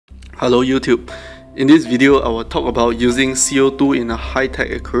Hello YouTube. In this video, I will talk about using CO2 in a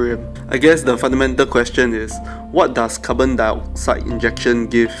high-tech aquarium. I guess the fundamental question is, what does carbon dioxide injection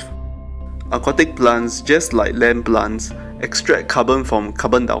give? Aquatic plants, just like land plants, extract carbon from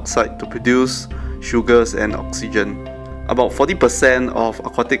carbon dioxide to produce sugars and oxygen. About 40% of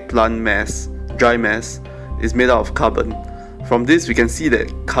aquatic plant mass, dry mass, is made out of carbon. From this, we can see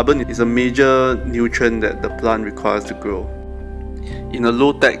that carbon is a major nutrient that the plant requires to grow. In a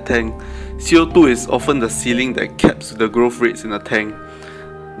low-tech tank, CO2 is often the ceiling that caps the growth rates in a tank.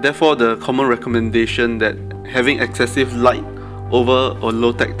 Therefore, the common recommendation that having excessive light over a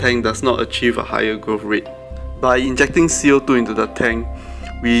low-tech tank does not achieve a higher growth rate. By injecting CO2 into the tank,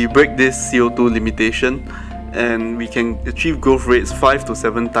 we break this CO2 limitation and we can achieve growth rates 5 to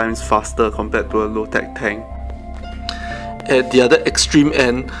 7 times faster compared to a low-tech tank. At the other extreme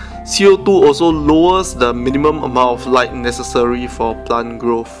end, CO2 also lowers the minimum amount of light necessary for plant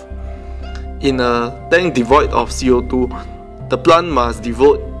growth. In a tank devoid of CO2, the plant must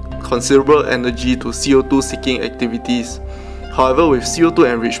devote considerable energy to CO2 seeking activities. However, with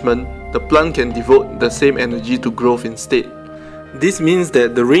CO2 enrichment, the plant can devote the same energy to growth instead. This means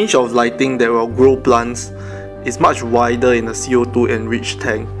that the range of lighting that will grow plants is much wider in a CO2 enriched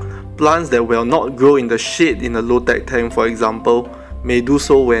tank. Plants that will not grow in the shade in a low-tech tank, for example, may do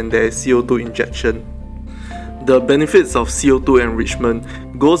so when there is CO2 injection. The benefits of CO2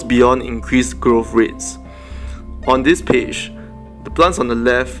 enrichment goes beyond increased growth rates. On this page, the plants on the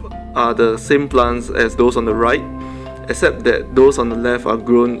left are the same plants as those on the right, except that those on the left are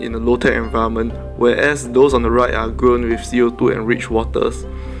grown in a low-tech environment, whereas those on the right are grown with CO2 enriched waters.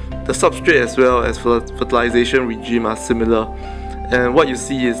 The substrate as well as fertilization regime are similar, and what you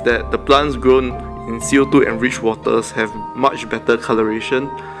see is that the plants grown in CO2 enriched waters have much better coloration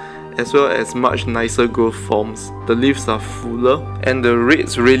as well as much nicer growth forms. The leaves are fuller and the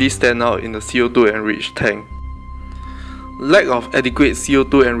rates really stand out in the CO2 enriched tank. Lack of adequate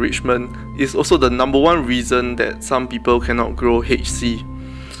CO2 enrichment is also the number one reason that some people cannot grow HC.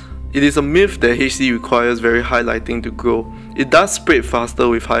 It is a myth that HC requires very high lighting to grow. It does spread faster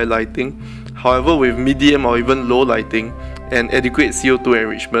with high lighting. However, with medium or even low lighting and adequate CO2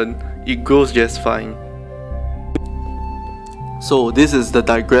 enrichment, it grows just fine. So this is the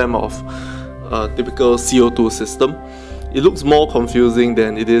diagram of a typical CO2 system. It looks more confusing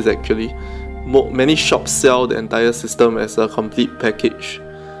than it is actually. Many shops sell the entire system as a complete package,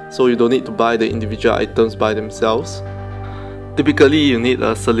 so you don't need to buy the individual items by themselves. Typically, you need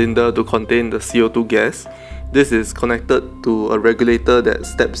a cylinder to contain the CO2 gas. This is connected to a regulator that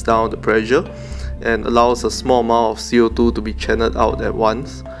steps down the pressure and allows a small amount of CO2 to be channeled out at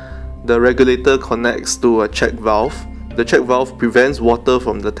once. The regulator connects to a check valve. The check valve prevents water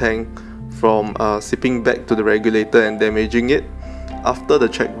from the tank from seeping back to the regulator and damaging it. After the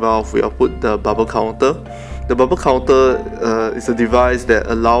check valve, we will put the bubble counter. The bubble counter is a device that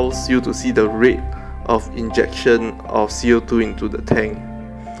allows you to see the rate of injection of CO2 into the tank.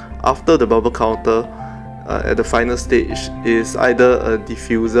 After the bubble counter, at the final stage is either a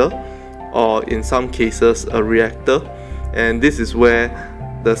diffuser or in some cases a reactor, and this is where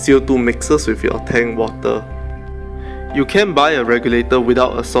the CO2 mixes with your tank water. You can buy a regulator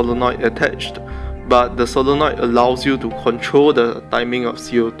without a solenoid attached, but the solenoid allows you to control the timing of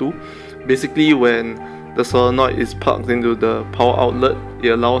CO2. Basically, when the solenoid is plugged into the power outlet, it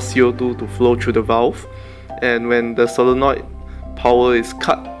allows CO2 to flow through the valve, and when the solenoid power is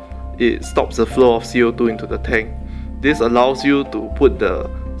cut, it stops the flow of CO2 into the tank. This allows you to put the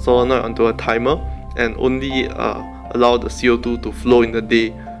solenoid onto a timer and only allow the CO2 to flow in the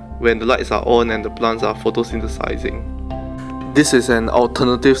day when the lights are on and the plants are photosynthesizing. This is an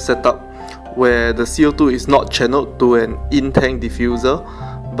alternative setup where the CO2 is not channeled to an in-tank diffuser,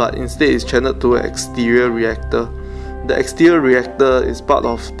 but instead is channeled to an exterior reactor. The exterior reactor is part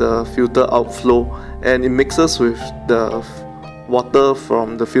of the filter outflow and it mixes with the water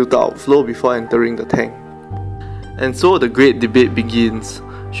from the filter outflow before entering the tank. And so the great debate begins.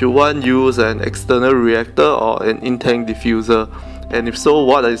 Should one use an external reactor or an in-tank diffuser? And if so,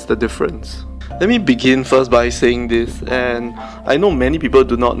 what is the difference? Let me begin first by saying this, and I know many people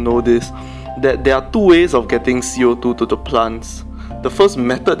do not know this, that there are two ways of getting CO2 to the plants. The first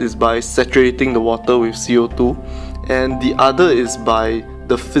method is by saturating the water with CO2, and the other is by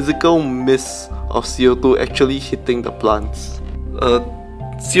the physical mist of CO2 actually hitting the plants. A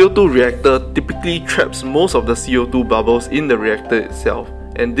CO2 reactor typically traps most of the CO2 bubbles in the reactor itself,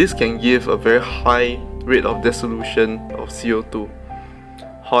 and this can give a very high rate of dissolution of CO2.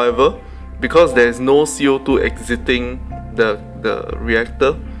 However, because there is no CO2 exiting the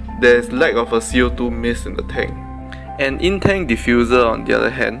reactor, there is lack of a CO2 mist in the tank. An in-tank diffuser, on the other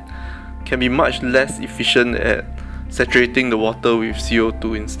hand, can be much less efficient at saturating the water with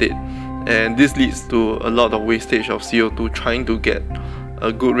CO2 instead, and this leads to a lot of wastage of CO2 trying to get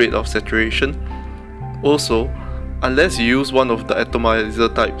a good rate of saturation. Also, unless you use one of the atomizer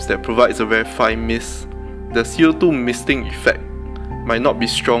types that provides a very fine mist, the CO2 misting effect might not be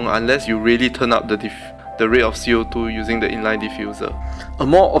strong unless you really turn up the rate of CO2 using the inline diffuser. A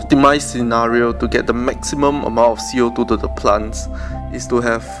more optimized scenario to get the maximum amount of CO2 to the plants is to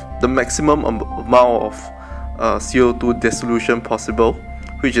have the maximum amount of CO2 dissolution possible,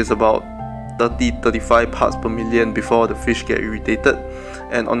 which is about 30-35 parts per million before the fish get irritated,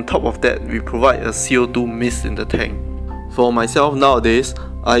 and on top of that we provide a CO2 mist in the tank. For myself nowadays,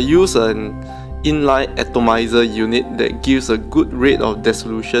 I use an inline atomizer unit that gives a good rate of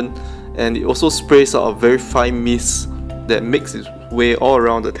dissolution, and it also sprays out a very fine mist that makes its way all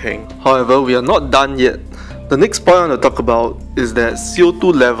around the tank. However, we are not done yet. The next point I want to talk about is that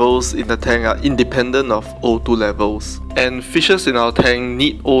CO2 levels in the tank are independent of O2 levels, and fishes in our tank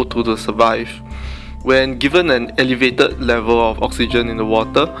need O2 to survive. When given an elevated level of oxygen in the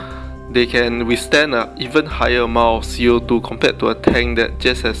water, they can withstand an even higher amount of CO2 compared to a tank that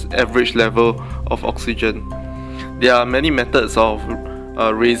just has average level of oxygen. There are many methods of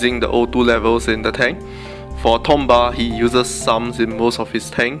raising the O2 levels in the tank. For Tomba, he uses sumps in most of his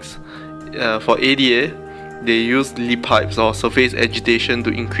tanks. For ADA, they use lily pipes or surface agitation to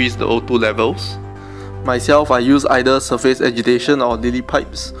increase the O2 levels. Myself, I use either surface agitation or lily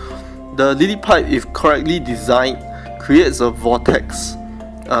pipes. The lily pipe, if correctly designed, creates a vortex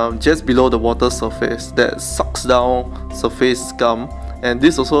just below the water surface that sucks down surface scum, and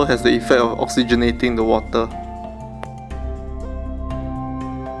this also has the effect of oxygenating the water.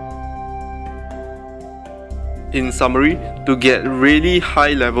 In summary, to get really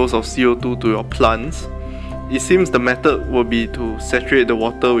high levels of CO2 to your plants, it seems the method will be to saturate the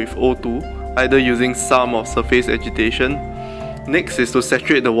water with O2, either using sump or surface agitation. Next is to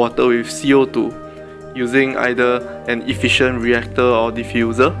saturate the water with CO2, using either an efficient reactor or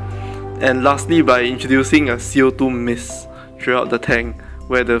diffuser. And lastly, by introducing a CO2 mist throughout the tank,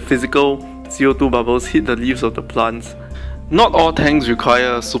 where the physical CO2 bubbles hit the leaves of the plants. Not all tanks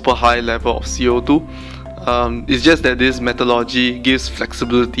require a super high level of CO2. It's just that this methodology gives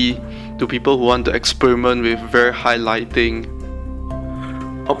flexibility to people who want to experiment with very high lighting.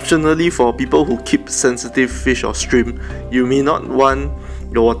 Optionally, for people who keep sensitive fish or shrimp, you may not want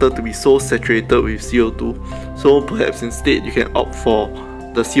your water to be so saturated with CO2, so perhaps instead you can opt for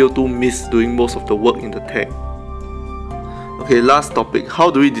the CO2 mist doing most of the work in the tank. Okay, last topic,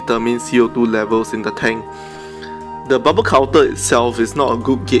 how do we determine CO2 levels in the tank? The bubble counter itself is not a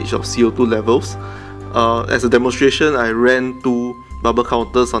good gauge of CO2 levels. As a demonstration, I ran 2 bubble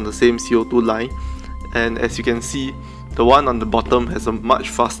counters on the same CO2 line, and as you can see, the one on the bottom has a much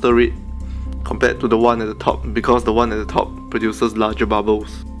faster rate compared to the one at the top, because the one at the top produces larger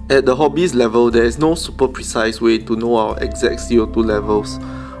bubbles. At the hobbies level, there is no super precise way to know our exact CO2 levels.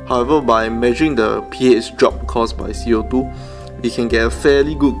 However, by measuring the pH drop caused by CO2, we can get a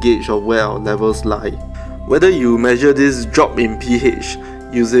fairly good gauge of where our levels lie. Whether you measure this drop in pH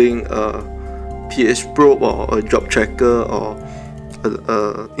using a pH probe or a drop tracker or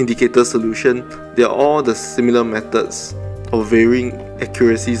an indicator solution, they are all the similar methods of varying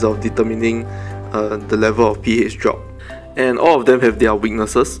accuracies of determining the level of pH drop. And all of them have their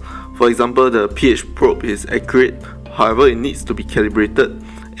weaknesses. For example, the pH probe is accurate, however it needs to be calibrated,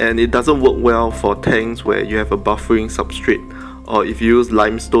 and it doesn't work well for tanks where you have a buffering substrate, or if you use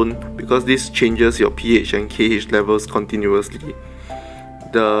limestone, because this changes your pH and KH levels continuously.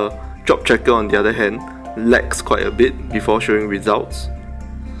 The drop tracker, on the other hand, lags quite a bit before showing results.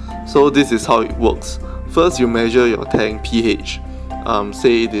 So this is how it works. First, you measure your tank pH,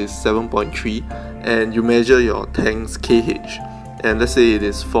 say it is 7.3, and you measure your tank's KH, and let's say it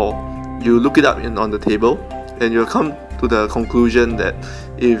is 4. You look it up on the table, and you'll come to the conclusion that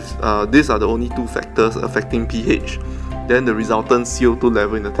if these are the only 2 factors affecting pH, then the resultant CO2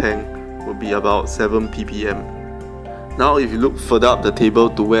 level in the tank will be about 7 ppm. Now if you look further up the table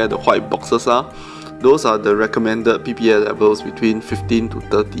to where the white boxes are, those are the recommended ppm levels between 15 to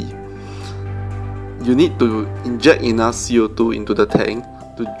 30. You need to inject enough CO2 into the tank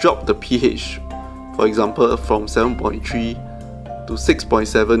to drop the pH, for example from 7.3 to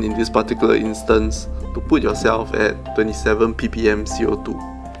 6.7 in this particular instance, to put yourself at 27 ppm CO2.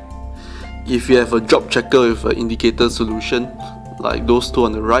 If you have a drop checker with an indicator solution, like those 2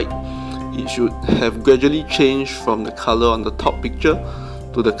 on the right, it should have gradually changed from the color on the top picture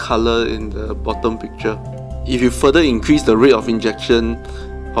to the color in the bottom picture. If you further increase the rate of injection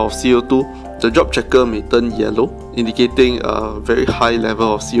of CO2, the drop checker may turn yellow, indicating a very high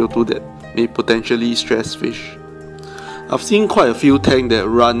level of CO2 that may potentially stress fish. I've seen quite a few tanks that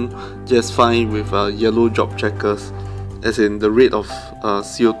run just fine with yellow drop checkers, as in the rate of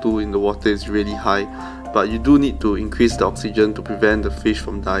CO2 in the water is really high, but you do need to increase the oxygen to prevent the fish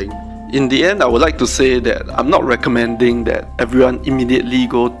from dying. In the end, I would like to say that I'm not recommending that everyone immediately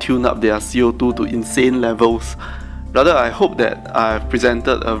go tune up their CO2 to insane levels. Rather, I hope that I've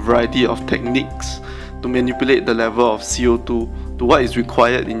presented a variety of techniques to manipulate the level of CO2 to what is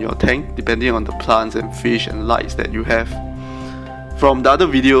required in your tank, depending on the plants and fish and lights that you have. From the other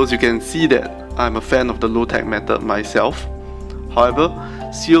videos, you can see that I'm a fan of the low tech method myself. However,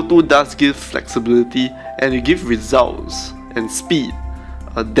 CO2 does give flexibility and it gives results and speed,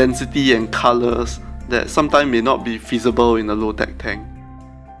 density and colors that sometimes may not be feasible in a low tech tank.